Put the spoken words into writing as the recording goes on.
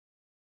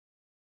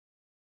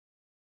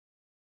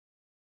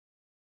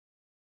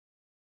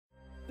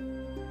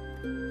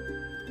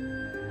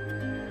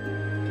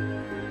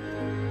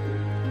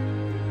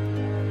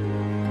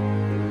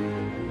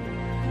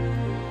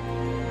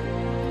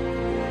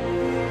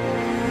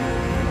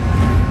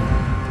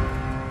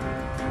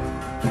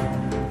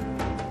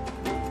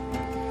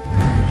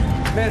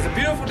Man, it's a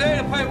beautiful day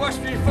to play West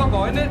Virginia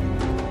football, isn't it?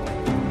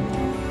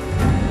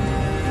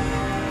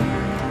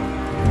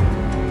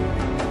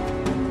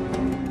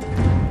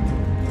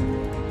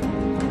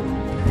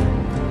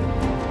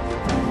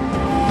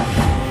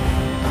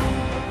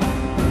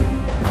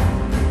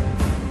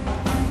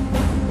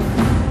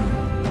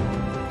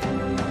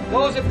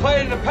 Those that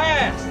played in the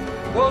past,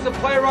 those that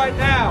play right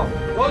now,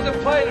 those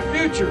that play in the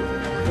future.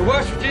 The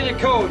West Virginia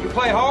code, you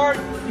play hard,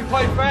 you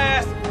play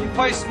fast, you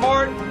play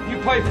smart, you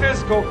play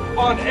physical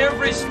on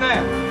every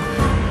snap.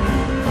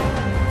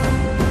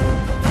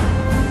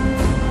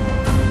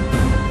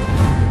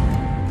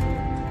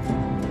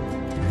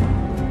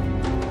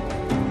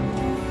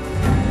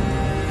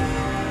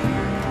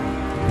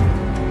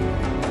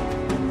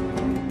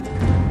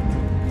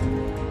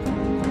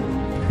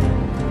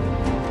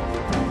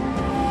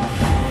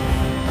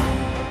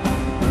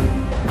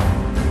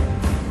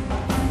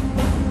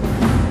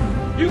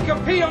 You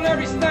compete on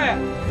every snap.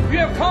 You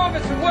have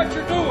confidence in what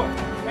you're doing.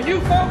 And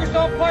you focus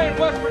on playing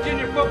West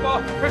Virginia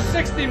football for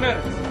 60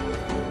 minutes.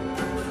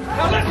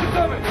 Now listen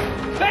to me.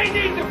 They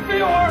need to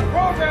feel our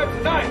program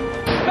tonight.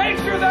 Make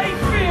sure they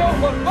feel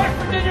what West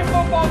Virginia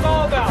football is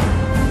all about.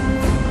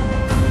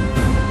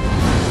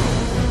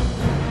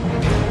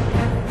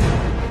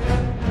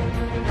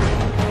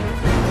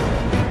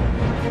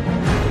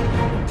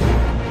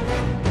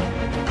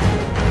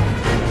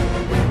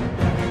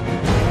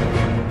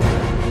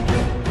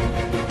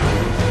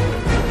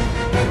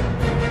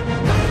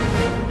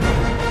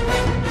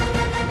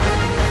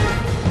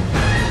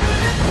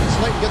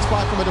 Gets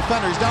by from a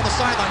defender. He's down the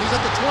sideline. He's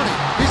at the 20.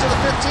 He's at the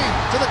 15,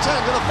 to the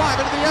 10, to the 5,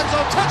 into the end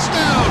zone.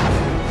 Touchdown!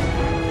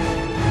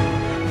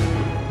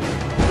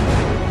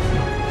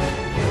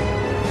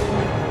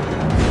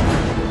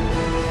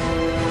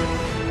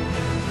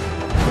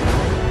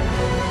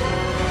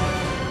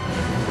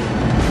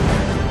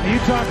 You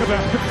talk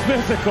about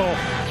physical.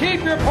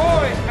 Keep your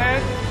poise, man.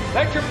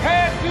 Let your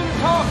pads do the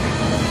talking.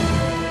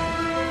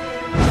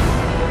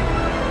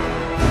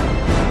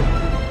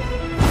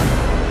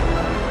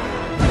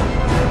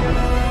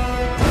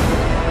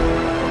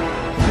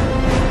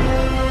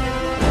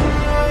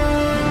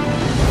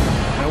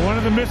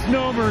 The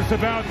misnomers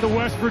about the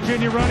West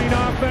Virginia running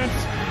offense,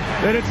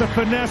 that it's a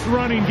finesse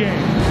running game.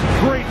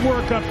 Great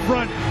work up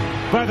front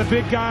by the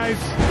big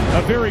guys,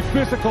 a very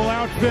physical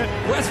outfit.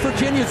 West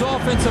Virginia's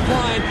offensive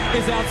line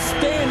is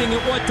outstanding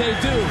at what they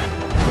do.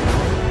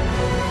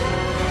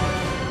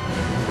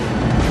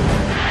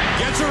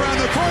 Gets around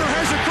the corner,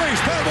 has a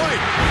crease, Pat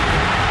White.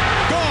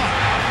 Gone.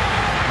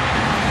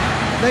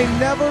 They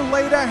never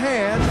laid a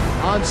hand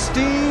on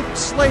Steve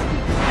Slayton.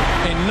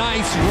 A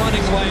nice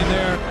running lane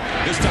there.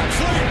 This time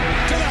Slayton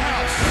to the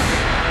house.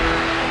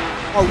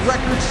 A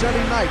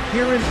record-setting night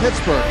here in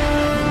Pittsburgh.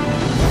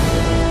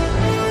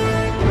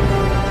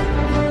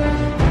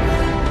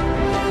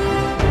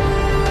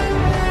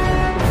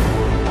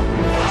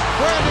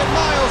 Brandon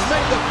Miles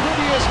made the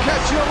prettiest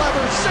catch you'll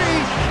ever see.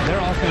 Their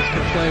offense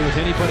can play with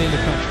anybody in the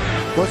country.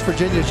 West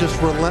Virginia is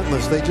just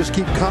relentless. They just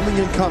keep coming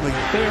and coming.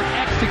 They are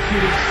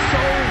executing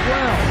so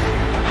well.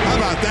 How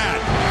about that?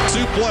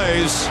 2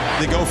 plays,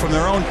 they go from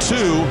their own 2,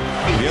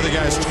 the other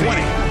guy's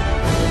 20.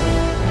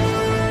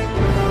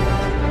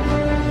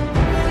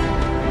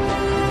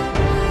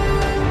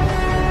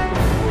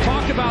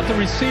 Talk about the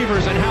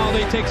receivers and how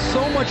they take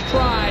so much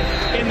pride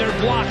in their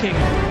blocking.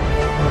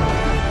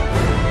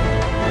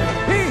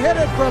 He hit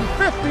it from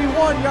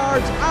 51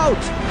 yards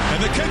out.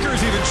 And the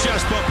kicker's even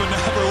chest bumping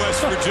now for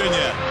West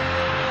Virginia.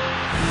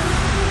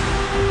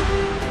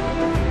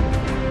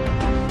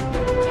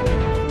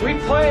 We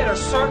play at a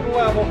certain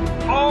level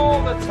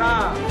all the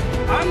time.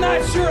 I'm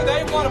not sure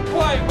they want to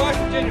play West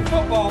Virginia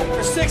football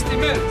for 60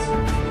 minutes.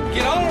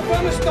 Get on it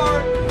from the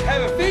start,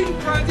 have a feeding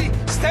frenzy,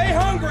 stay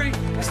hungry,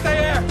 and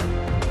stay after.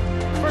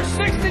 For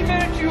 60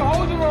 minutes, you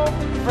hold the rope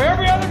for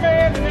every other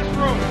man in this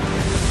room.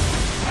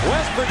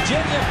 West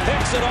Virginia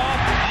picks it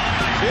off.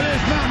 It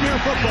is Mountaineer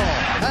football.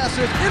 Pass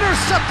is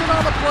intercepted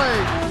on the play.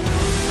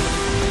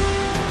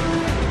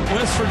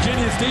 West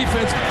Virginia's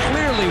defense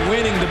clearly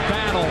winning the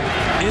battle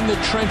in the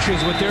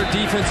trenches with their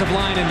defensive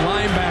line and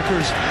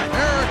linebackers.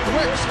 Eric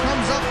Wicks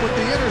comes up with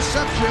the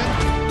interception.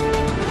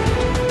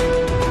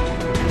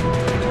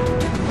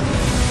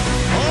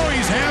 Oh,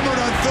 he's hammered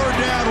on 3rd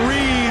down.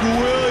 Reed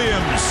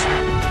Williams.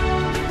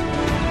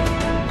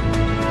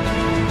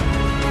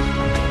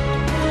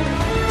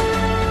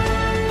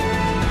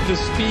 The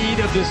speed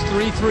of this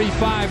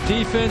 3-3-5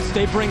 defense.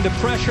 They bring the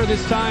pressure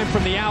this time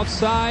from the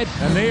outside.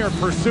 And they are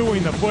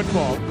pursuing the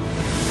football.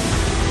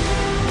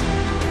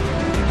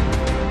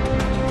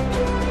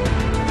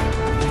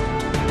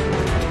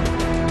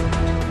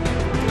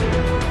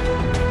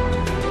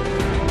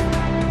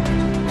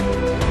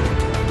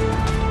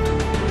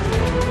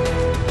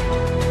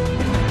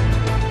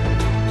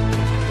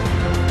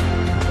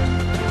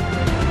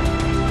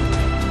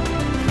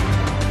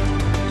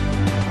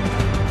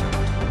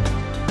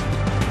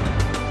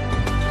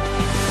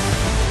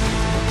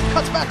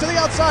 Cuts back to the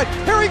outside. outside.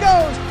 Here he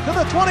goes to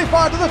the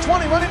 25, to the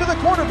 20, running to the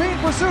corner, being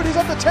pursued. He's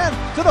at the 10,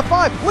 to the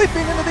 5,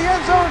 leaping into the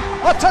end zone.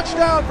 A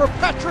touchdown for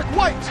Patrick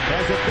White.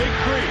 Has a big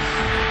crease.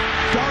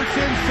 Darts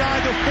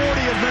inside the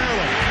 40 of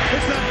Maryland.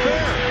 It's not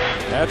fair.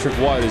 Patrick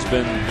White has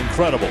been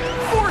incredible.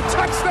 4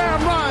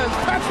 touchdown runs.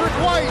 Patrick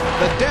White,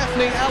 the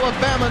Daphne,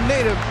 Alabama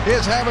native,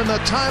 is having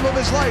the time of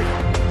his life.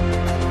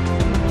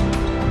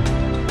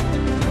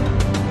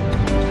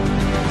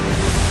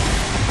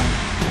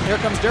 Here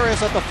comes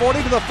Darius at the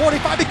 40 to the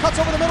 45. He cuts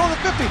over the middle of the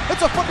 50.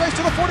 It's a foot race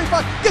to the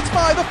 45. Gets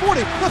by the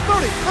 40, the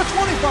 30, the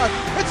 25.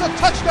 It's a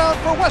touchdown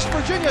for West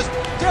Virginia's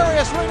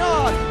Darius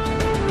Renaud.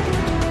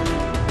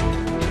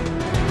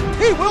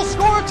 He will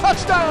score a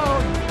touchdown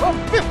from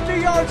 50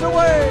 yards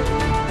away.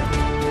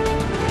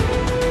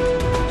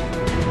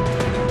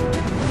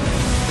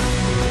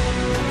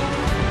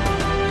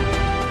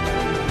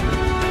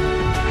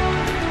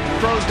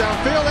 Throws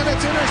downfield and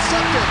it's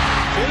intercepted.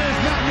 It is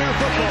Mountaineer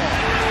football.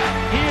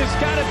 He has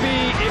got to be,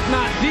 if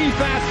not the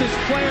fastest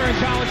player in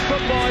college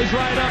football. He's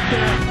right up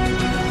there.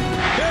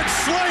 It's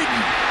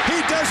Slayton. He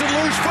doesn't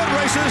lose foot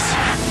races.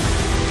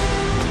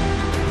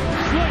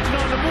 Slayton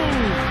on the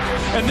move.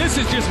 And this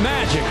is just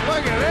magic.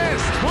 Look at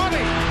this.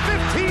 20,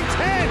 15,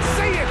 10.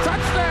 See it.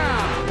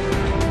 Touchdown.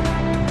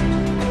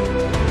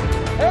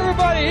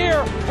 Everybody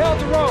here held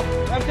the rope.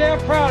 I'm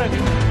damn proud of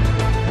you.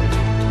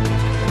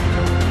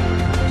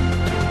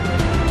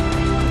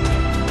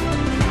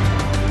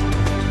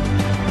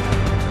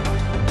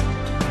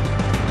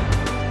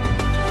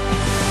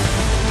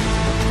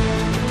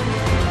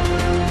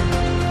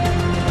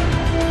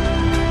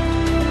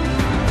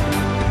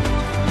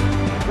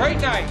 Great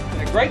night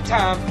and a great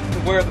time to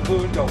wear the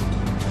blue and gold.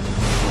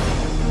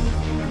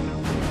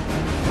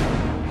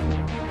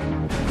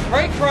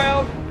 Great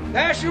crowd,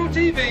 national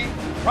TV,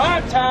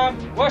 prime time,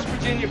 West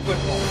Virginia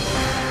football.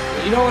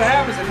 You know what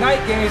happens at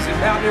night games at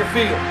Mountaineer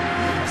Field?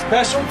 A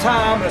special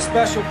time and a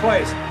special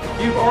place.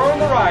 You've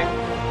earned the right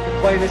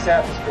to play this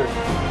atmosphere.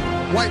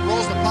 White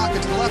rolls the pocket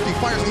to the left. He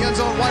fires the end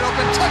zone. Wide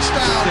open.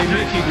 Touchdown. They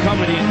make you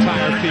cover the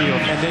entire field,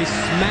 and they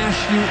smash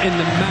you in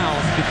the mouth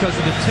because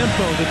of the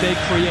tempo that they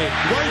create.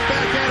 Right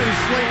back at it is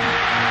Slayton.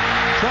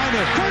 Trying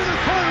to turn the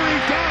corner.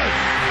 He does.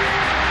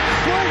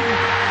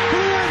 Slayton to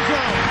the end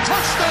zone.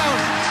 Touchdown.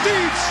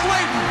 Steve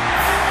Slayton.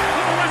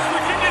 West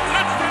Virginia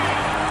touchdown.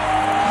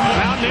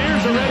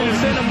 Mountaineers are ready to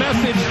send a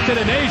message to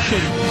the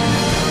nation.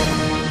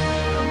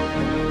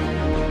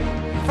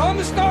 From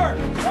the start,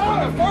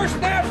 from the first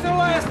snap to the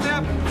last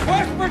snap,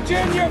 West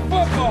Virginia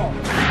football.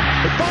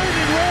 The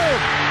binding roll.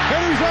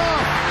 And he's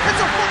off. It's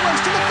a foot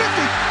race to the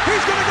 50.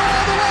 He's going to go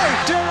all the way.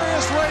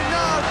 Darius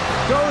Renaud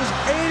goes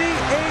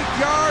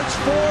 88 yards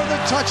for the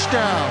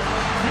touchdown.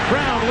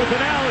 Brown with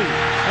an alley.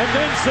 And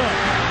then some.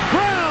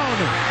 Brown.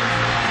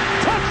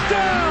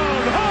 Touchdown.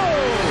 Ho!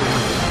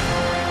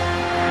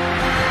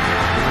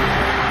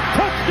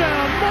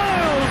 Touchdown,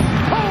 Miles.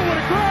 Oh, what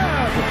a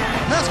grab.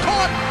 Has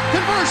caught.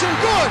 Conversion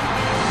good.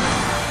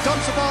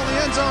 Dumps the ball in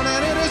the end zone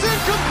and it is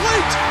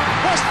incomplete.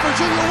 West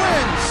Virginia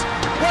wins.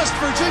 West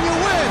Virginia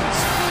wins.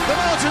 The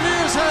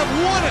Mountaineers have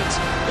won it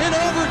in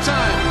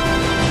overtime.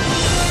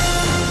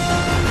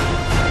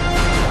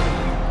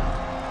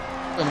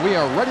 And we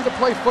are ready to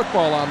play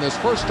football on this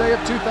first day of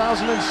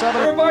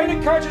 2007. Everybody in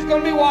the country is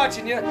going to be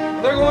watching you.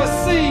 They're going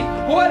to see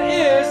what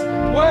is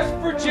West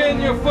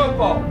Virginia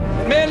football.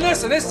 And man,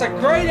 listen, this is a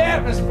great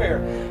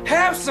atmosphere.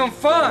 Have some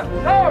fun.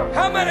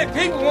 How many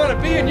people want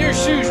to be in your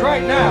shoes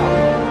right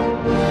now?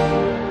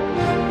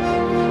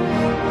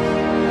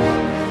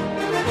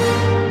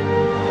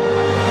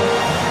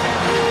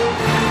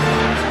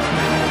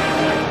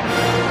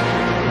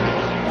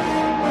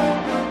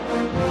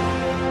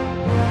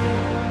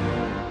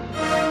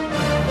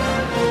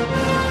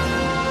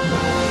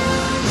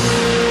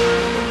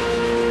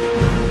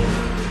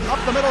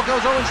 The middle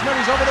goes Owen Schmidt.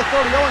 He's over the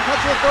 30. Owen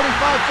cuts to the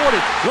 35-40.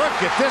 Look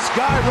at this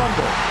guy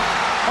rumble.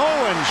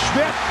 Owen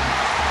Schmidt.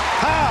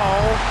 How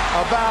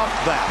about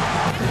that?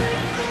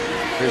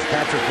 Here's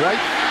Patrick White.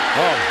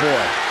 Oh,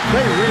 boy.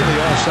 They really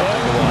are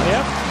something to watch.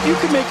 Yep. You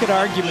can make an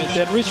argument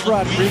that Rich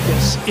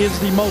Rodriguez is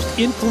the most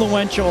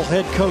influential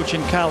head coach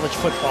in college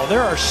football.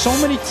 There are so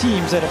many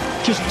teams that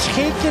have just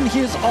taken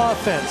his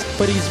offense,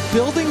 but he's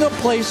building a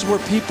place where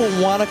people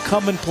want to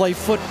come and play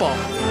football.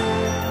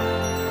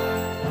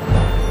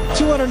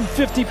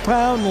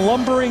 250-pound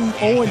lumbering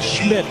Owen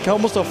Schmidt,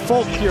 almost a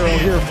folk hero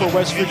here for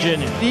West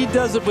Virginia. He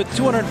does it with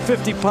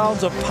 250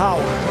 pounds of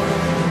power.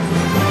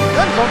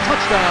 End zone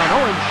touchdown,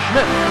 Owen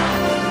Schmidt.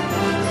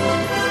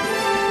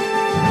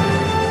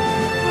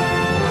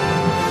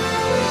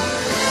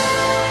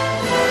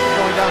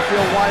 Going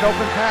downfield, wide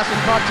open pass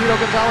and caught. Tito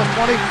Gonzalez,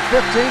 20,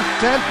 15,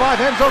 10,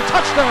 5, end zone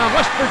touchdown,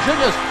 West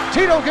Virginia's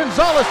Tito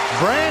Gonzalez.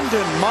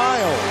 Brandon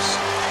Miles.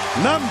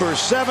 Number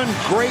 7,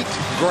 great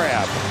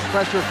grab.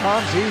 Pressure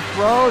comes, he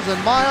throws, and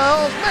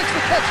Miles makes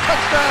the catch,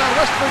 touchdown,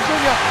 West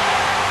Virginia.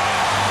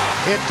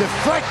 It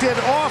deflected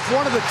off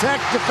one of the Tech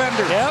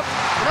defenders. Yep.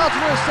 The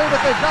Mountaineers say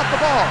that they've got the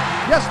ball.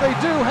 Yes, they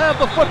do have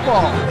the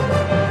football.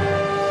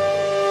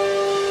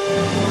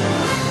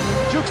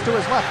 Jukes to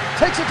his left,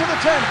 takes it to the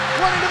 10,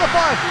 running to the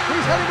 5.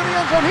 He's heading to the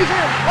end zone. He's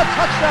in. A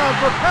touchdown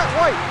for Pat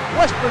White.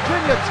 West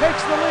Virginia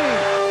takes the lead.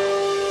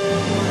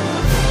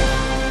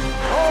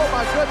 Oh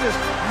my goodness,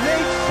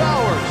 Nate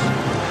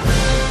Sowers.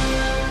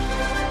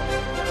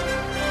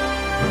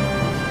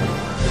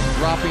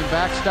 Dropping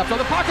back, stepped on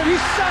the pocket,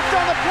 he's sacked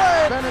on the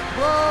play. Bennett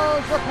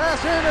throws, the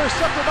pass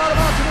intercepted by the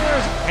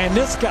Mountaineers. And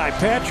this guy,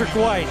 Patrick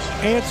White,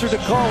 answered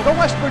the call. The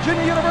West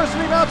Virginia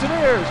University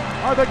Mountaineers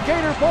are the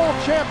Gator Bowl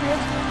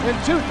champions in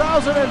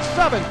 2007.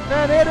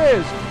 And it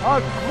is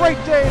a great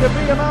day to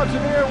be a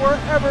Mountaineer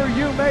wherever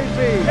you may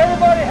be.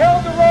 Everybody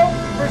held the rope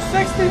for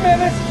 60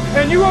 minutes,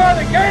 and you are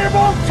the Gator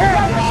Bowl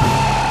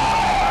champions.